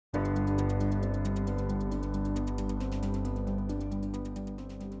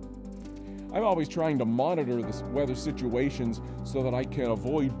I'm always trying to monitor the weather situations so that I can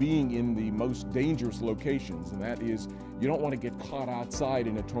avoid being in the most dangerous locations, and that is, you don't want to get caught outside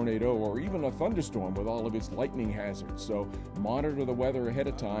in a tornado or even a thunderstorm with all of its lightning hazards. So monitor the weather ahead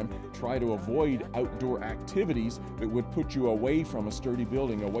of time, try to avoid outdoor activities that would put you away from a sturdy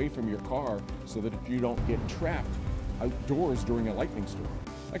building, away from your car, so that you don't get trapped outdoors during a lightning storm.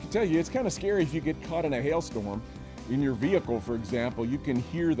 I can tell you, it's kind of scary if you get caught in a hailstorm. In your vehicle, for example, you can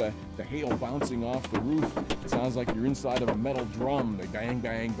hear the hail bouncing off the roof. It sounds like you're inside of a metal drum. They bang,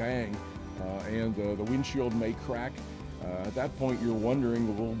 bang, bang, and the windshield may crack. At that point, you're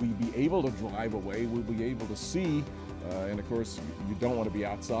wondering, will we be able to drive away? Will we be able to see? And of course, you don't want to be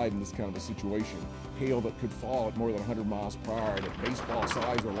outside in this kind of a situation. Hail that could fall at more than 100 miles per hour at baseball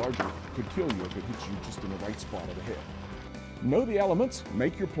size or larger could kill you if it hits you just in the right spot of the head. Know the elements,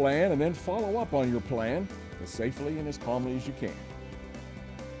 make your plan, and then follow up on your plan as safely and as calmly as you can.